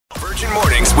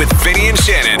with Vinny and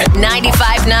Shannon.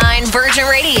 95.9 Virgin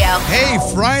Radio. Hey,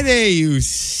 Friday, you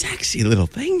sexy little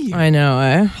thing. I know,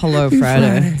 eh? Hello,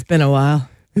 Friday. It's been a while.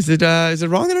 Is it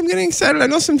wrong that I'm getting excited? I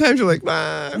know sometimes you're like,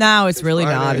 No, it's really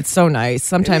Friday. not. It's so nice.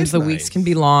 Sometimes the weeks nice. can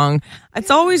be long. It's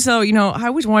always, though, I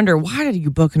always wonder, why did you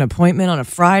book an appointment on a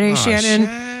Friday,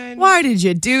 Shannon? Why did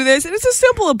you do this? And it's a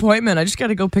simple appointment. I just got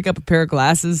to go pick up a pair of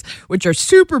glasses, which are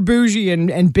super bougie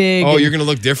and big. Oh, and, you're going to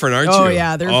look different, aren't you? Oh,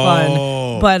 yeah, they're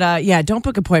fun. But, don't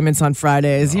book appointments on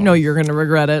Fridays. You know you're going to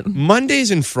regret it. Mondays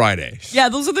and Fridays. Yeah,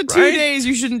 those are the 2 Right? days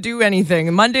you shouldn't do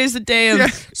anything. Monday's the day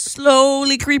of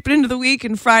slowly creeping into the week,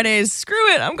 and Friday's,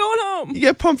 screw it, I'm going home. You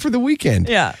get pumped for the weekend.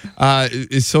 Yeah.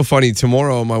 It's so funny.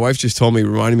 Tomorrow, my wife just told me,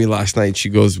 reminded me last night, she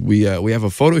goes, we have a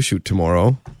photo shoot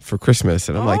tomorrow for Christmas.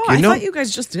 And I'm like, I thought you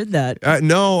guys just did that.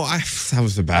 No, that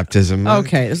was the baptism.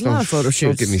 Okay, there's a lot of photo Don't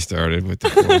shoots. get me started with the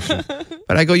photo shoot.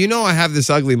 But I go, I have this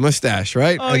ugly mustache,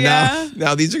 right? Oh, and yeah?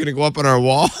 now these are going to go up on our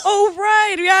wall. Oh,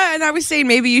 right. Yeah. And I was saying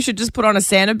maybe you should just put on a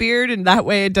Santa beard, and that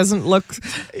way it doesn't look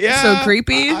so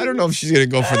creepy. I don't know if she's going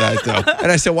to go for that, though.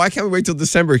 And I said, why can't we wait till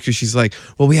December? Because she's like,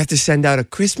 well, we have to send out a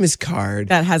Christmas card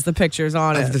That has the pictures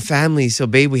on of it. the family. So,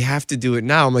 babe, we have to do it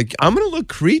now. I'm like, I'm going to look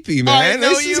creepy, man. I know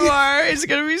This is you are. It's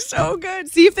going to be so good.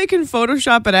 See if they can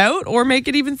Photoshop it out or make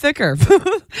it even thicker.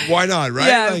 Why not, right?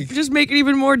 Yeah, Like, just make it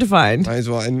even more defined. might as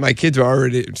well. And my kids are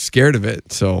already scared of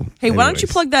it. So, Hey, why don't you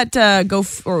anyways. plug that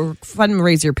or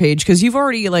fundraiser page? Because you've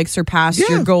already surpassed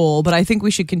your goal, but I think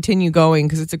we should continue going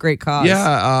because it's a great cause.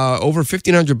 Yeah, over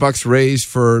 $1,500 raised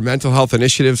for mental health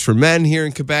initiatives for men here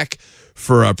in Quebec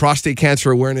for prostate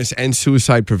cancer awareness and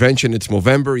suicide prevention. It's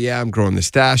Movember. Yeah, I'm growing the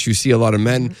stash. You see a lot of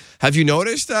men. Have you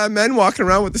noticed men walking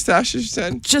around with the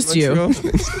stashes? Just you.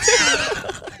 Montreal?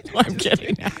 I'm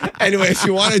kidding. Anyway, if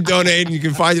you want to donate, you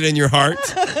can find it in your heart.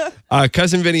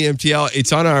 Cousin Vinny MTL.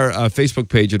 It's on our Facebook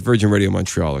page at Virgin Radio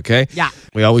Montreal, okay? Yeah.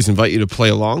 We always invite you to play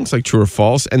along. It's like true or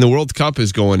false. And the World Cup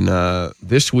is going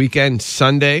this weekend,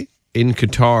 Sunday, in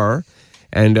Qatar.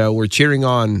 And we're cheering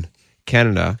on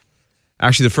Canada.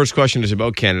 Actually, the first question is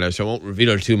about Canada, so I won't reveal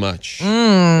it too much.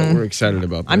 But we're excited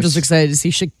about this. I'm just excited to see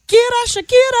Shakira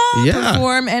Yeah.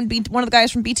 perform and be one of the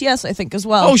guys from BTS, I think, as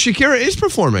well. Oh, Shakira is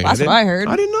performing. That's what I heard.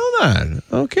 I didn't know that.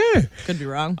 Okay. Could be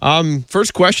wrong.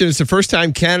 First question. It's the first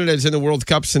time Canada is in the World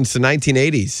Cup since the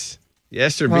 1980s.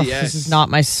 Yes or Oh, BS? this is not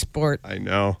my sport. I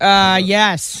know.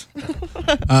 Yes.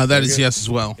 That is yes as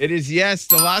well. It is yes.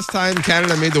 The last time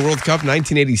Canada made the World Cup,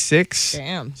 1986.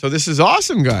 Damn. So this is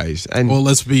awesome, guys. And Well,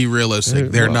 let's be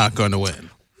realistic. They're not going to win.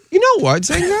 you know what,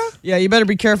 Zenga? Yeah, you better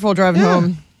be careful driving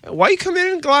home. Why you come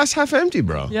in glass half empty,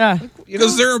 bro? Yeah.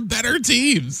 Because there are better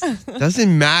teams.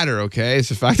 Doesn't matter, okay? It's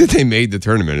the fact that they made the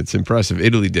tournament. It's impressive.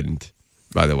 Italy didn't,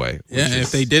 by the way. Yeah,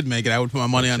 if they did make it, I would put my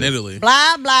money on Italy.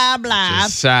 Blah, blah, blah.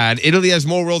 It's sad. Italy has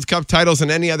more World Cup titles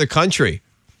than any other country.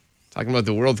 Talking about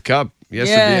the World Cup. Yes,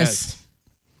 or BS?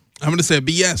 I'm going to say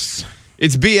BS.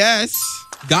 It's BS.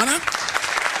 Ghana?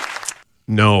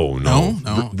 No.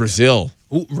 No. Brazil.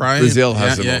 Ooh, right. Brazil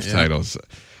has the Yeah, most yeah. titles.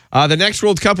 The next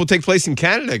World Cup will take place in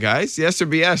Canada, guys. Yes or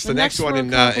BS? The next one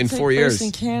World Cup will in take 4 place years.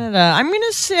 in Canada. I'm going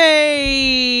to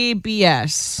say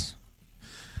BS.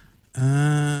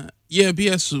 Yeah,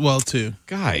 BS as well, too.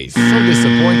 Guys, so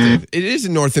disappointed. It is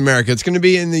in North America. It's going to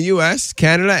be in the U.S.,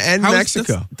 Canada, and How is-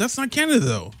 Mexico. That's not Canada,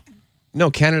 though.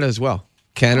 No, Canada as well.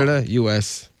 Canada,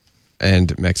 U.S.,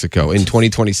 and Mexico in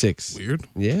 2026. Weird.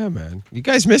 Yeah, man. You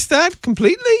guys missed that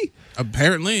completely?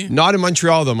 Apparently. Not in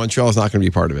Montreal, though. Montreal's not going to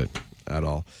be part of it at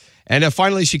all. And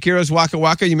finally, Shakira's Waka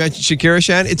Waka. You mentioned Shakira,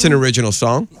 Shan. It's an original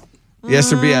song.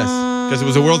 Yes or BS? Because it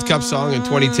was a World Cup song in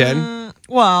 2010.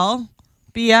 Well,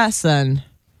 BS then.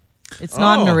 It's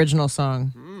not an Oh. original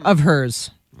song of hers.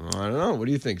 I don't know. What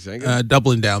do you think, Zenga?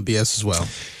 Doubling down BS as well.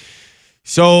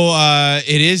 So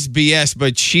it is BS,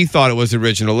 but she thought it was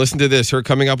original. Listen to this. Her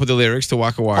coming up with the lyrics to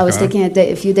Waka Waka. I was taking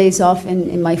a few days off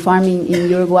in my farm in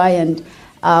Uruguay, and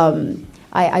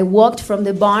I walked from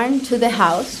the barn to the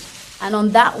house, and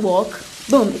on that walk,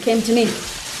 boom, it came to me.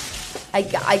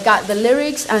 I got the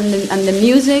lyrics and the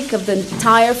music of the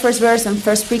entire first verse and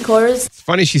first pre-chorus. It's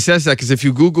funny she says that because if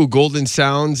you Google Golden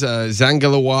Sounds,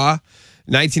 Zangalewa,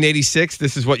 1986,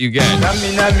 this is what you get.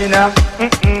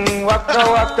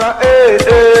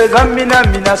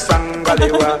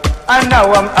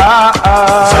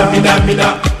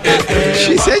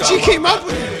 She said she came up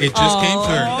with it. It just came to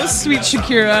her. Oh, sweet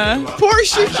Shakira. Poor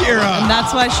Shakira. And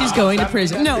that's why she's going to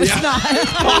prison. No, it's not.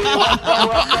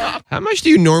 How much do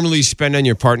you normally spend on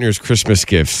your partner's Christmas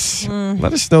gifts?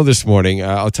 Let us know this morning.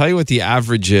 I'll tell you what the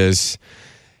average is.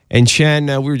 And Shan,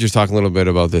 we were just talking a little bit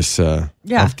about this off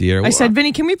the air. I said,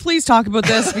 Vinny, can we please talk about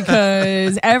this?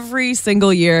 Because every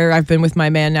single year I've been with my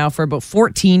man now for about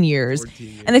 14 years.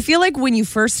 And I feel like when you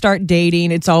first start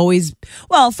dating, it's always,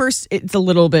 first it's a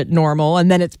little bit normal and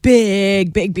then it's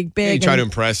big. You try to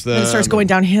impress them. Then it starts going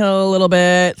downhill a little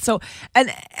bit. So,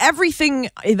 and everything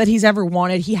that he's ever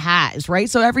wanted, he has, right?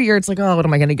 So every year it's like, oh, what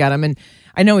am I going to get him? And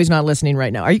I know he's not listening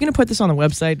right now. Are you going to put this on the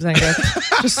website, Zanga?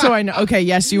 Just so I know. Okay,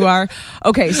 yes, you are.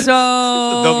 Okay, so...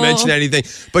 Don't mention anything.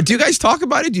 But do you guys talk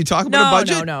about it? Do you talk about a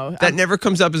budget? No. That never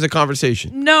comes up as a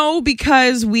conversation. No,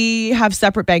 because we have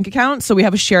separate bank accounts, so we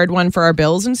have a shared one for our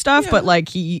bills and stuff. Yeah. But like,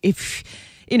 if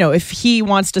he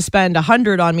wants to spend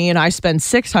 $100 on me and I spend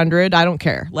 $600, I don't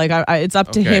care. Like, it's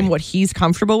up to him what he's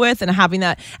comfortable with, and having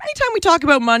that. Anytime we talk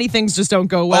about money, things just don't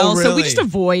go well. Oh, really? So we just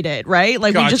avoid it, right?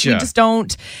 Like we just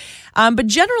don't. But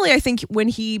generally, I think when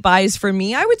he buys for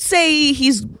me, I would say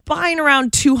he's buying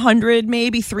around $200,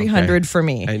 maybe $300 for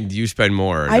me. And you spend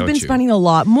more. I've been spending a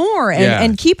lot more.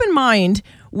 And keep in mind,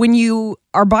 when you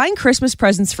are buying Christmas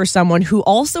presents for someone who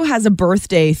also has a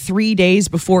birthday 3 days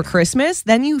before Christmas,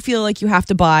 then you feel like you have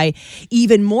to buy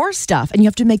even more stuff, and you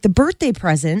have to make the birthday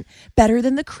present better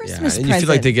than the Christmas and present. You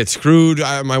feel like they get screwed.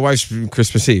 My wife's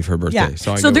Christmas Eve, her birthday.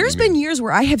 Yeah. So there's been years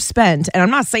where I have spent, and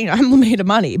I'm not saying I'm made of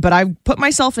money, but I've put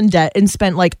myself in debt and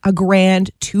spent like $1,000,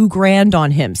 $2,000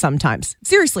 on him sometimes.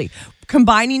 Seriously.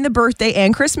 Combining the birthday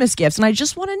and Christmas gifts. And I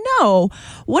just want to know,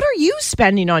 what are you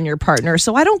spending on your partner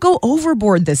so I don't go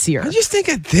overboard this year? I just think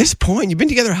at this point, you've been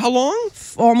together how long?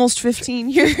 Almost 15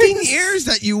 years. 15 years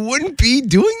that you wouldn't be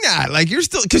doing that. Like, you're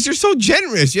still, because you're so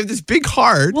generous. You have this big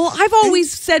heart. Well, I've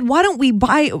always said, why don't we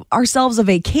buy ourselves a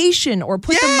vacation or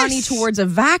put the money towards a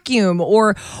vacuum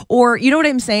or you know what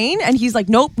I'm saying? And he's like,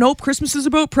 nope, Christmas is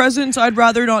about presents. I'd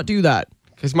rather not do that.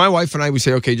 Because my wife and I would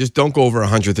say, okay, just don't go over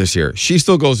 100 this year. She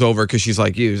still goes over because she's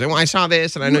like you. She's like, well, I saw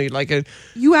this and I know you'd like it.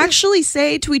 You actually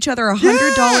say to each other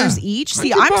 $100 each?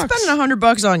 See, I'm spending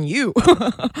 $100 on you.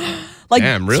 Like,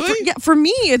 damn, really? For me,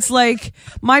 it's like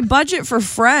my budget for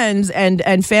friends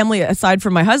and family, aside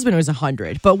from my husband, was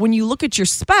 $100. But when you look at your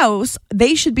spouse,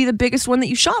 they should be the biggest one that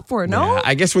you shop for, no? Yeah,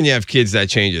 I guess when you have kids, that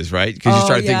changes, right? Because you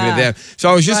start thinking of them. So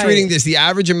I was just reading this. The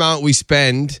average amount we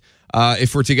spend...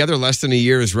 if we're together less than a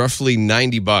year, is roughly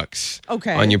 $90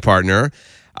 on your partner.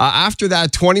 After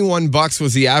that, $21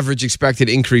 was the average expected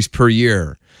increase per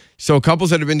year. So couples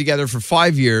that have been together for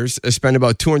 5 years spend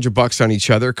about $200 on each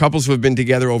other. Couples who have been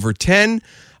together over 10,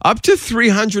 up to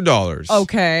 $300.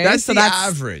 Okay, that's the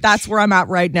average. That's where I'm at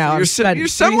right now. You're somewhere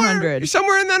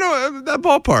in that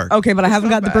ballpark. Okay, but I haven't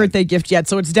got the birthday gift yet,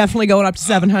 so it's definitely going up to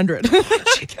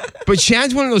 $700. But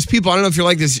Shan's one of those people, I don't know if you're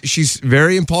like this, she's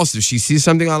very impulsive. She sees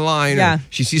something online or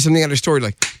she sees something on her story,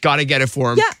 like, gotta get it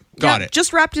for him. Yeah. Got it.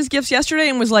 Just wrapped his gifts yesterday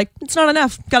and was like, it's not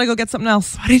enough. Gotta go get something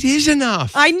else. But it is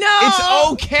enough. I know. It's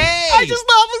okay. I just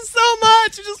love him so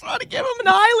much. I just want to give him an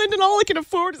island and all I can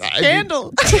afford is a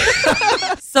candle.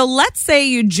 So let's say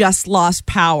you just lost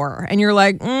power and you're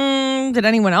like, did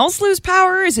anyone else lose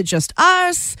power? Is it just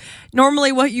us?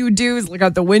 Normally what you do is look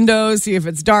out the window, see if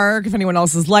it's dark, if anyone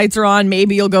else's lights are on.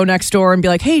 Maybe you'll go next door and be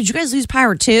like, hey, did you guys lose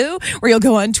power too? Or you'll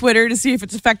go on Twitter to see if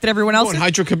it's affected everyone else. Oh, in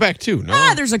Hydro-Quebec too,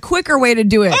 no? There's a quicker way to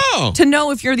do it. To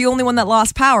know if you're the only one that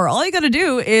lost power. All you got to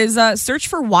do is search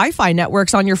for Wi-Fi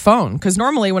networks on your phone. Because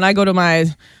normally when I go to my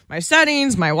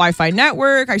settings, my Wi-Fi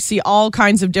network, I see all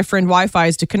kinds of different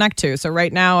Wi-Fis to connect to. So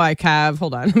right now I have,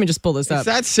 hold on, let me just pull this up. It's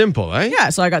that simple, eh? Yeah,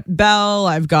 so I got Bell,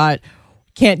 I've got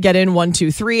Can't Get In 1,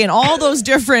 2, 3, and all those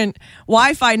different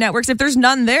Wi-Fi networks. If there's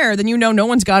none there, then you know no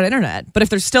one's got internet. But if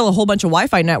there's still a whole bunch of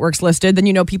Wi-Fi networks listed, then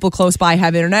you know people close by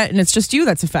have internet, and it's just you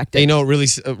that's affected. You know,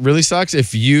 it really sucks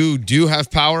if you do have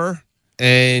power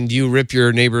and you rip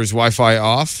your neighbor's Wi-Fi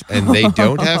off and they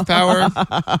don't have power.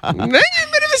 Then you're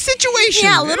a bit of a situation.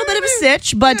 Yeah, a little bit of a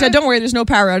sitch, but don't worry, there's no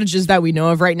power outages that we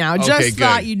know of right now. Just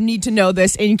thought you'd need to know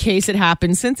this in case it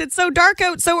happens, since it's so dark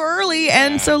out so early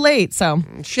and so late. So,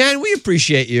 Shan, we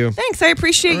appreciate you. Thanks. I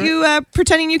appreciate you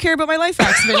pretending you care about my life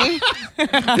hacks, Vinny.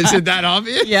 Is it that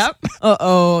obvious? Yep.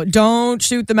 Don't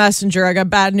shoot the messenger. I got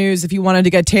bad news. If you wanted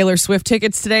to get Taylor Swift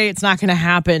tickets today, it's not going to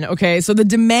happen. Okay, so the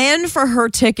demand for her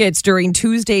tickets during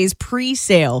Tuesday's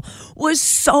pre-sale was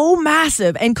so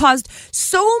massive and caused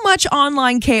so much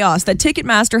online chaos that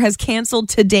Ticketmaster has canceled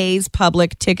today's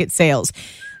public ticket sales.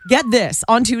 Get this,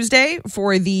 on Tuesday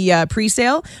for the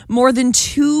pre-sale, more than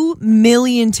 2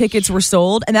 million tickets were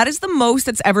sold, and that is the most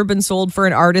that's ever been sold for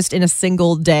an artist in a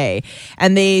single day.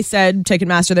 And they said,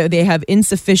 Ticketmaster, that they have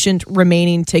insufficient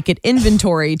remaining ticket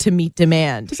inventory to meet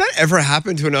demand. Does that ever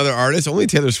happen to another artist? Only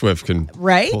Taylor Swift can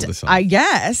Right? pull this off. I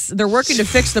guess. They're working to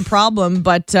fix the problem,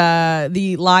 but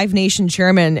the Live Nation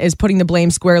chairman is putting the blame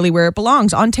squarely where it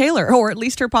belongs, on Taylor, or at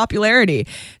least her popularity.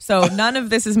 So none of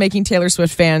this is making Taylor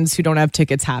Swift fans who don't have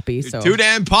tickets happy. So Too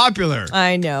damn popular.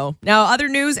 I know. Now, other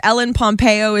news, Ellen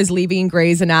Pompeo is leaving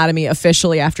Grey's Anatomy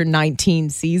officially after 19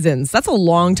 seasons. That's a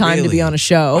long time to be Really? on a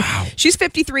show. Wow. She's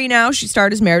 53 now. She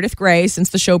starred as Meredith Grey since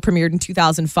the show premiered in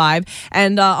 2005.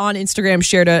 And on Instagram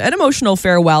shared an emotional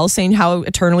farewell, saying how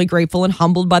eternally grateful and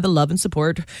humbled by the love and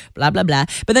support, blah, blah, blah.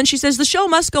 But then she says the show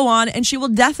must go on and she will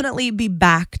definitely be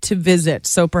back to visit.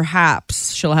 So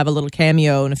perhaps she'll have a little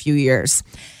cameo in a few years.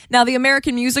 Now, the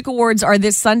American Music Awards are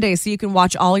this Sunday, so you can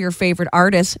watch all your favorite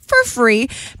artists for free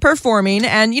performing.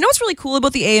 And you know what's really cool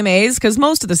about the AMAs? Because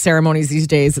most of the ceremonies these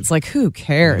days, it's like, who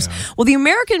cares? Yeah. Well, the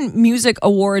American Music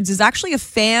Awards is actually a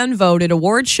fan-voted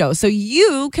award show. So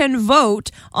you can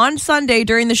vote on Sunday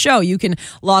during the show. You can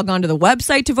log onto the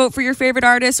website to vote for your favorite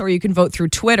artists, or you can vote through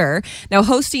Twitter. Now,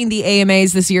 hosting the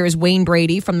AMAs this year is Wayne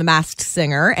Brady from The Masked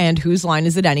Singer and Whose Line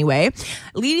Is It Anyway?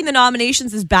 Leading the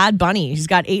nominations is Bad Bunny. He's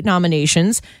got 8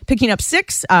 nominations. Picking up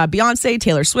 6, Beyonce,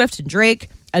 Taylor Swift, and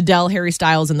Drake. Adele, Harry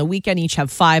Styles, and The Weeknd each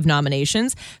have 5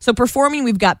 nominations. So performing,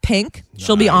 we've got Pink.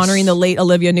 She'll be honoring the late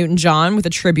Olivia Newton-John with a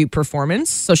tribute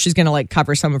performance. So she's going to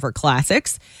cover some of her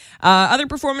classics. Other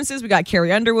performances, we got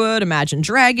Carrie Underwood, Imagine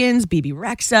Dragons, BB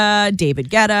Rexa, David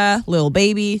Guetta, Lil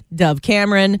Baby, Dove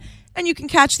Cameron. And you can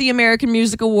catch the American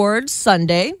Music Awards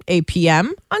Sunday, 8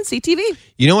 p.m. on CTV.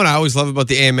 You know what I always love about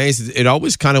the AMAs? It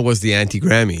always kind of was the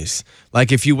anti-Grammys.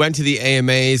 Like if you went to the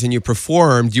AMAs and you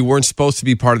performed, you weren't supposed to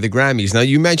be part of the Grammys. Now,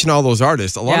 you mentioned all those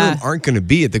artists. A lot of them aren't going to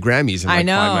be at the Grammys in I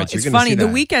know. 5 months. It's funny. The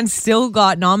Weeknd still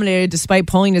got nominated despite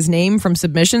pulling his name from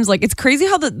submissions. It's crazy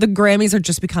how the Grammys are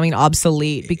just becoming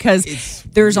obsolete because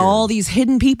there's all these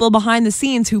hidden people behind the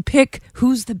scenes who pick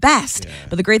who's the best. Yeah.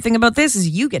 But the great thing about this is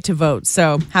you get to vote.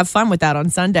 So have fun with that on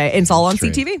Sunday. It's all on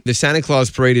CTV. The Santa Claus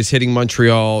Parade is hitting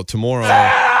Montreal tomorrow.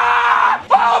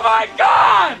 Oh my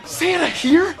God! Santa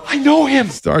here? I know him.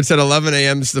 Starts at 11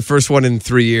 a.m. It's the first one in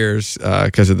 3 years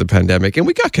because of the pandemic. And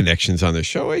we got connections on the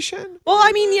show, Shan? Well,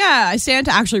 I mean, yeah.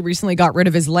 Santa actually recently got rid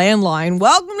of his landline.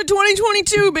 Welcome to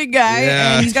 2022, big guy.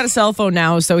 Yeah. And he's got a cell phone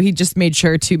now, so he just made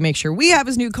sure to make sure we have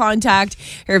his new contact.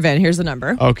 Here, Vin, here's the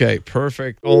number. Okay,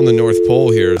 perfect. All in the North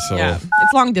Pole here, so... Yeah,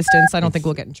 it's long distance. I don't think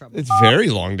we'll get in trouble. It's very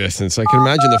long distance. I can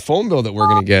imagine the phone bill that we're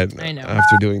going to get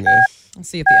after doing this. Let's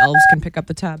see if the elves can pick up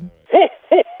the tab.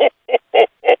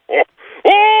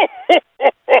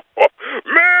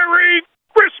 Merry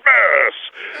Christmas!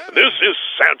 This is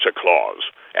Santa Claus,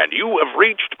 and you have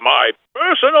reached my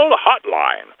personal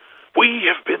hotline. We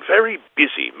have been very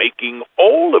busy making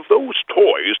all of those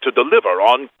toys to deliver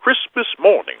on Christmas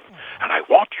morning, and I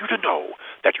want you to know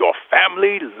that your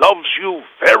family loves you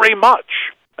very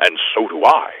much, and so do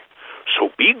I. So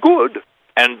be good,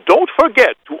 and don't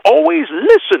forget to always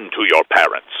listen to your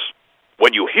parents.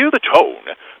 When you hear the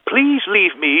tone, please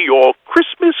leave me your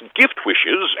Christmas gift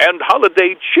wishes and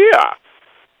holiday cheer.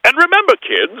 And remember,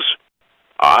 kids,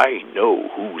 I know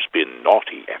who's been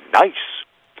naughty and nice.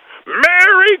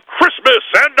 Merry Christmas,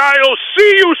 and I'll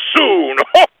see you soon.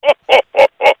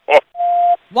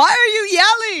 Why are you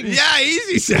yelling? Yeah,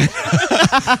 easy,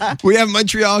 Santa. We have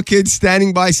Montreal kids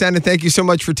standing by. Santa, thank you so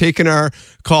much for taking our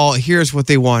call. Here's what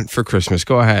they want for Christmas.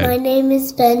 Go ahead. My name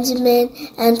is Benjamin,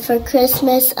 and for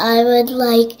Christmas, I would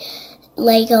like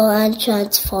Lego and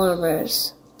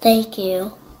Transformers. Thank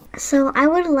you. So I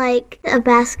would like a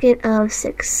basket of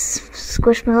 6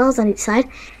 Squishmallows on each side.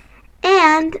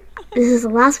 And this is the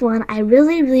last one. I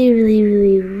really, really, really,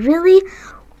 really, really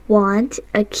want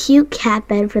a cute cat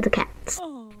bed for the cats.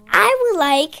 I would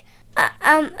like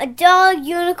a dog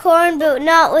unicorn, but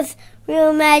not with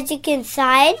real magic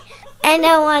inside. And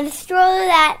I want a stroller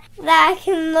that I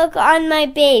can look on my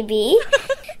baby.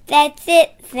 That's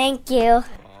it. Thank you.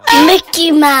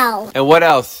 Mickey Mouse. And what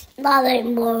else? Not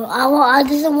anymore. I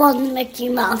just want Mickey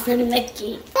Mouse and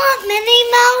Mickey. I want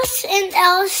Minnie Mouse and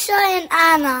Elsa and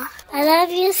Anna. I love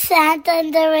you, Santa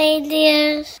and the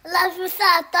reindeers. I love you,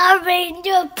 Santa,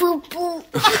 reindeer, poo-poo.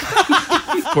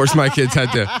 Of course, my kids had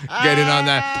to get in on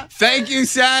that. Thank you,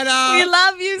 Santa. We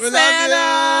love you, Santa.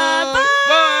 Love you.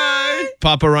 Bye.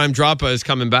 Papa Rhyme Droppa is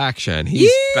coming back, Shan. He's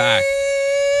back.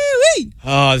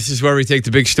 Oh, this is where we take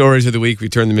the big stories of the week. We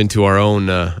turn them into our own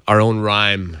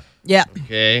rhyme. Yeah.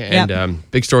 Okay. And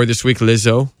big story this week,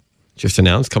 Lizzo just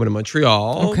announced coming to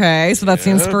Montreal. Okay, so that's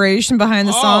the inspiration behind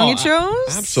the song you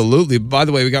chose? Absolutely. By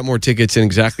the way, we got more tickets in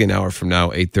exactly an hour from now,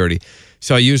 8:30.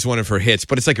 So I used one of her hits,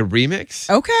 but it's like a remix.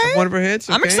 Okay. Of one of her hits.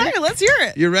 I'm okay? excited. Let's hear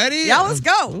it. You ready? Yeah, let's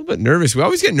I'm a go. little bit nervous. We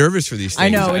always get nervous for these things. I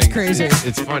know, it's crazy.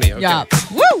 It's funny. Okay. Yeah.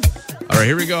 Woo! All right,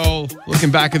 here we go.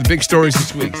 Looking back at the big stories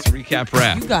this week. It's a recap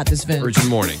wrap. You got this, Vin. Virgin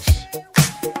Mornings.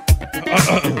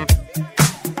 Okay.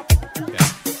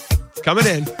 It's coming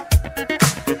in.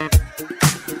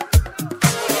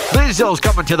 Lizzo's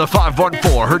coming to the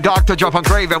 514. Her doctor dropped on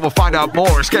grave and we'll find out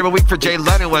more. Scare a week for Jay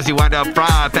Leno as he wound up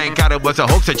fried. Thank God it was a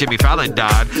hoax that Jimmy Fallon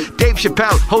died. Dave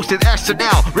Chappelle hosted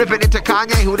SNL, ripping into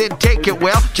Kanye who didn't take it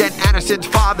well. Jen Aniston's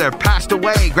father passed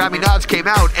away. Grammy nods came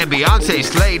out and Beyonce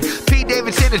slayed. Pete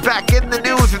Davidson is back in the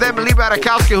news with Emily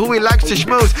Ratajkowski who he likes to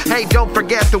schmooze. Hey, don't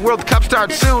forget the World Cup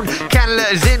starts soon. Canada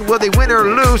is in. Will they win or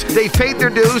lose? They paid their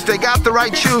dues. They got the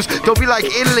right shoes. Don't be like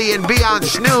Italy and be on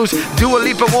snooze. Dua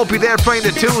Lipa won't be there playing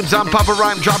the tunes. I'm Papa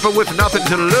Rhyme Dropper with nothing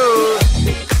to lose.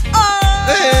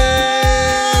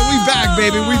 Hey, we back,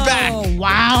 baby. We back. Oh,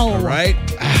 wow. All right.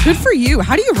 Good for you.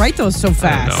 How do you write those so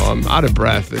fast? No, I'm out of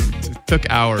breath. It took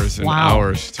hours and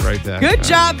hours to write that. Good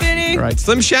job, Vinny. All right,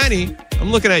 Slim Shani,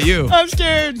 I'm looking at you. I'm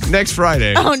scared. Next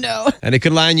Friday. Oh, no. And it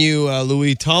could land you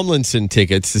Louis Tomlinson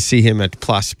tickets to see him at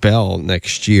Place Belle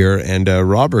next year. And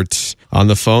Robert's on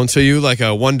the phone. So you like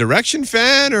a One Direction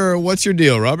fan or what's your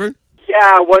deal, Robert?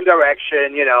 Yeah, One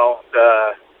Direction, you know,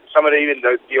 some of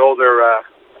the older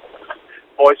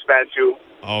boys fans too.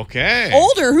 Okay.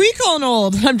 Older? Who are you calling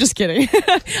old? I'm just kidding.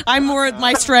 I'm more,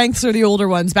 my strengths are the older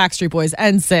ones. Backstreet Boys,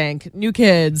 NSYNC, New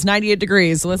Kids, 98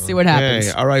 Degrees. So let's see what happens.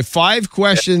 Okay. All right, 5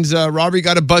 questions. Robert, you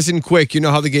got to buzz in quick. You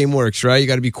know how the game works, right? You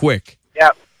got to be quick.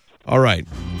 Yep. All right.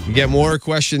 You get more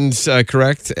questions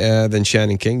correct than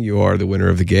Shannon King. You are the winner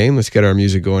of the game. Let's get our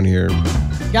music going here.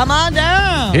 Come on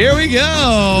down. Here we go.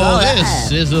 Right.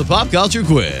 This is the Pop Culture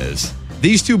Quiz.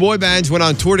 These two boy bands went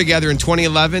on tour together in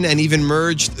 2011 and even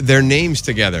merged their names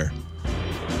together.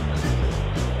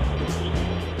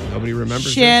 Nobody remembers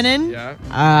this? Shannon, Yeah.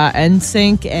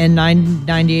 NSYNC, and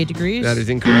 98 Degrees. That is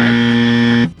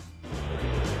incorrect.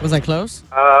 Was I close?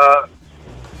 Hang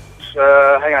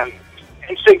on.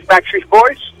 NSYNC, Backstreet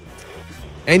Boys?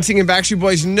 NSYNC and Backstreet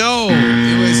Boys, no.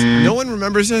 It was, no one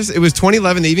remembers this. It was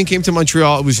 2011. They even came to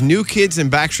Montreal. It was New Kids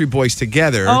and Backstreet Boys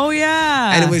together. Oh,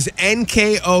 yeah. And it was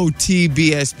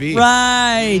NKOTBSB.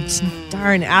 Right.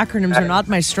 Darn, acronyms are not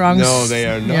my strong suit. No, they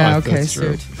are not. Yeah, okay, That's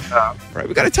true. suit. All right,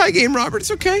 we got a tie game, Robert. It's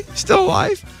okay. Still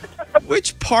alive.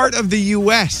 Which part of the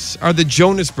U.S. are the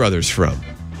Jonas Brothers from?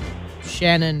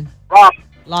 Shannon. Rob.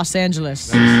 Los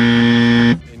Angeles.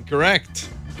 Incorrect.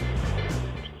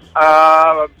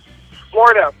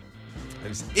 Florida.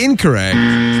 That is incorrect.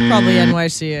 Probably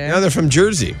NYC. No, they're from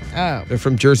Jersey. Oh. They're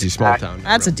from Jersey, small town.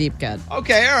 That's a deep cut.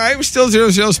 Okay, all right. We're still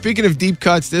 0-0. Speaking of deep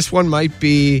cuts, this one might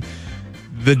be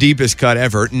the deepest cut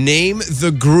ever. Name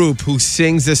the group who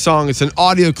sings this song. It's an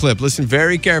audio clip. Listen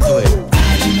very carefully.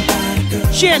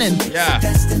 Shannon. Yeah.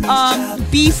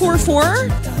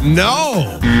 B44?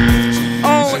 No.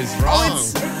 Oh, This is wrong.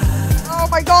 oh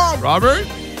my God. Robert?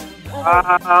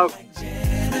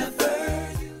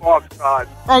 Oh, God.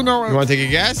 Oh, no. You want to take a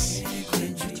guess?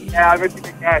 Yeah, I'm going to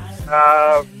take a guess.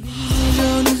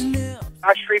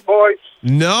 Backstreet Boys?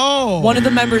 No. One of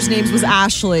the members' names was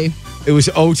Ashley. It was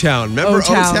O-Town. Remember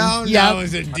O-Town. O-Town? Yep. That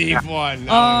was a deep one.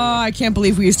 Oh, I can't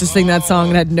believe we used to sing that song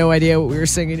and had no idea what we were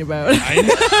singing about.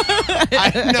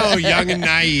 I know, young and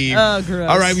naive. Oh, gross.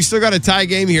 All right, we still got a tie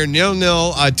game here.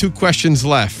 0-0. 2 questions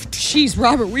left. Jeez,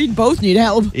 Robert, we both need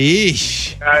help.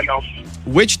 Eesh. No.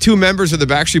 Which 2 members of the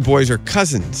Backstreet Boys are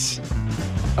cousins?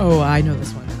 Oh, I know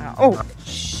this one. Oh,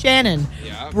 Shannon,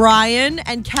 Brian,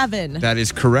 and Kevin. That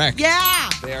is correct. Yeah.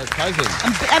 They are cousins.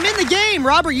 I'm in the game.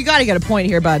 Robert, you got to get a point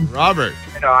here, bud. Robert.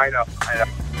 I know.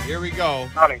 Here we go.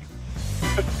 Counting.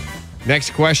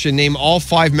 Next question. Name all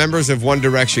 5 members of One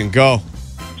Direction. Go.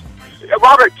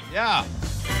 Robert. Yeah.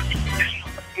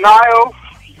 Niall,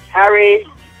 Harry,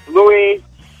 Louis,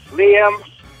 Liam,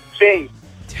 Sing.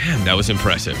 Damn, that was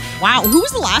impressive. Wow, who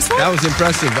was the last one? That was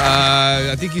impressive.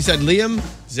 I think you said Liam,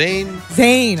 Zayn.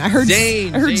 Zayn. I heard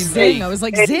Zayn. I heard Zayn Zing. Malik. I was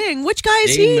like, Zing? Which guy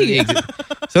is Zayn he? Malik.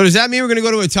 So does that mean we're going to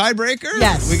go to a tiebreaker?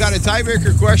 Yes. We got a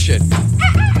tiebreaker question.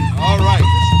 All right.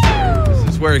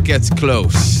 This is where it gets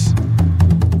close.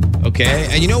 Okay.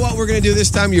 And you know what we're going to do this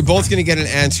time? You're both going to get an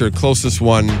answer. Closest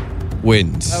one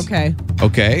wins. Okay.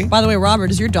 Okay. By the way,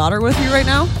 Robert, is your daughter with you right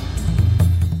now?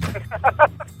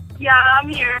 Yeah, I'm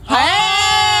here.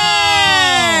 Hey!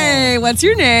 What's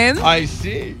your name? I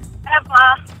see.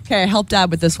 Emma. Okay, help Dad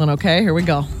with this one, okay? Here we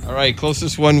go. All right.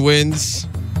 Closest one wins.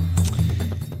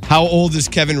 How old is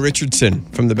Kevin Richardson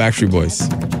from the Backstreet Boys?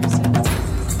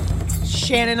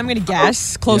 Shannon, I'm going to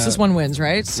guess. Closest one wins,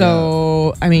 right?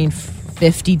 So, I mean,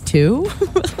 52?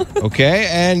 Okay,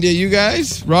 and you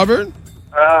guys, Robert?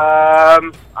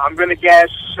 I'm gonna guess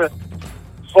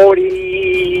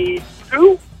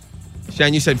 42.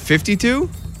 Shannon, you said 52?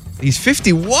 He's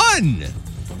 51.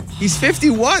 He's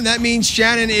 51. That means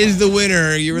Shannon is the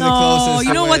winner. You were the closest.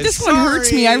 You know what? This one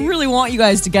hurts me. I really want you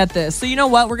guys to get this. So you know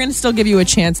what? We're going to still give you a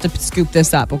chance to scoop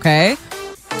this up, okay?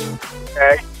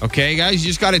 Okay, guys, you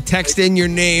just got to text in your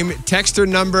name. Text her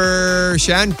number.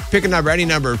 Shan, pick a number, any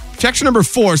number. Text her number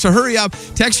 4. So hurry up.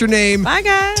 Text her name. Bye,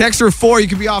 guys. Text her 4. You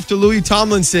could be off to Louis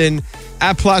Tomlinson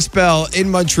at Place Belle in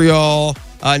Montreal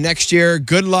next year.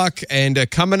 Good luck. And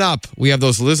coming up, we have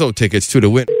those Lizzo tickets too to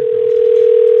win.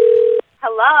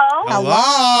 Hello? Hello.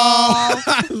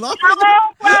 No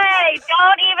way.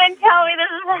 Don't even tell me this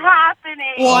is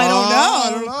happening. Well, I don't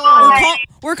know.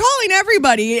 We're calling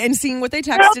everybody and seeing what they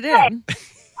texted in.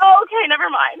 Oh, okay, never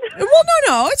mind. Well,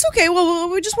 no, it's okay. Well,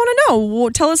 we just want to know. Well,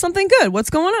 tell us something good.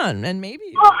 What's going on? And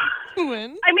maybe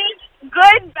win. I mean,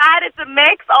 good, bad, it's a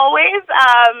mix always.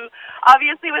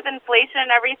 Obviously, with inflation and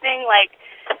everything, like,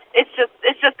 it's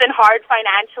just been hard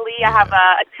financially. I have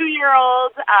a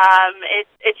 2-year-old.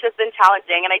 It's just been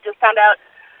challenging, and I just found out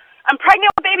I'm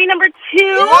pregnant with baby number 2.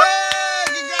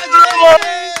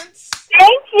 Congratulations!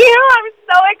 Thank you. I'm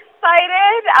so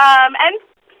excited and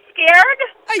scared.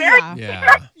 Very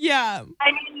scared. Yeah.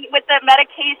 I mean, with the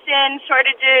medication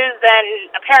shortages and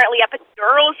apparently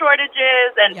epidural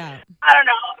shortages, and I don't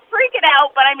know, freaking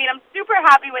out. But I mean, I'm super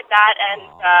happy with that, and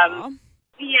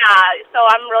so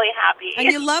I'm really happy. And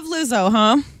you love Lizzo,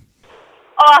 huh?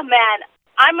 Oh man,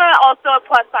 I'm also a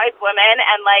plus size woman,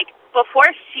 and like before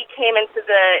she came on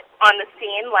the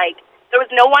scene, like there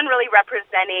was no one really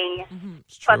representing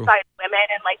plus size women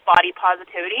and like body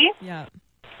positivity. Yeah.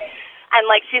 And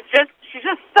like she's just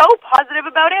so positive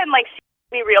about it, and like she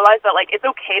made me realize that like it's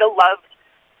okay to love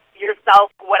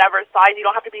yourself whatever size. You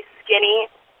don't have to be skinny.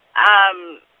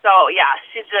 So yeah,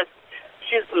 she's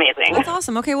amazing. That's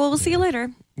awesome. Okay, well, we'll see you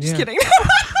later. Just kidding.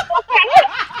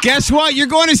 Guess what? You're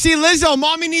going to see Lizzo.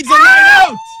 Mommy needs a night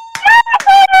out.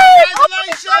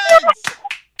 Congratulations!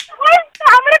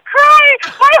 I'm gonna cry.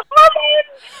 My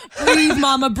hormones. Breathe,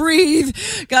 mama, breathe.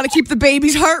 Got to keep the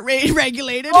baby's heart rate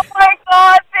regulated. Oh my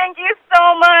God! Thank you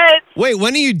so much. Wait,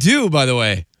 when are you due, by the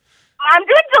way? I'm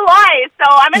doing July, so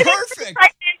I'm gonna be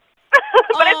pregnant.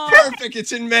 But it's perfect.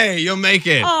 It's in May. You'll make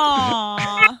it.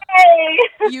 Aww.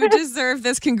 You deserve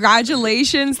this.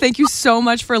 Congratulations. Thank you so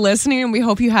much for listening, and we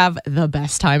hope you have the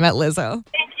best time at Lizzo.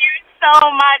 Thank you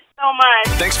so much.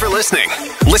 Thanks for listening.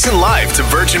 Listen live to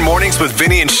Virgin Mornings with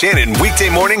Vinny and Shannon weekday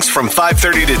mornings from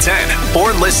 5:30 to 10,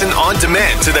 or listen on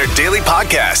demand to their daily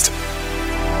podcast.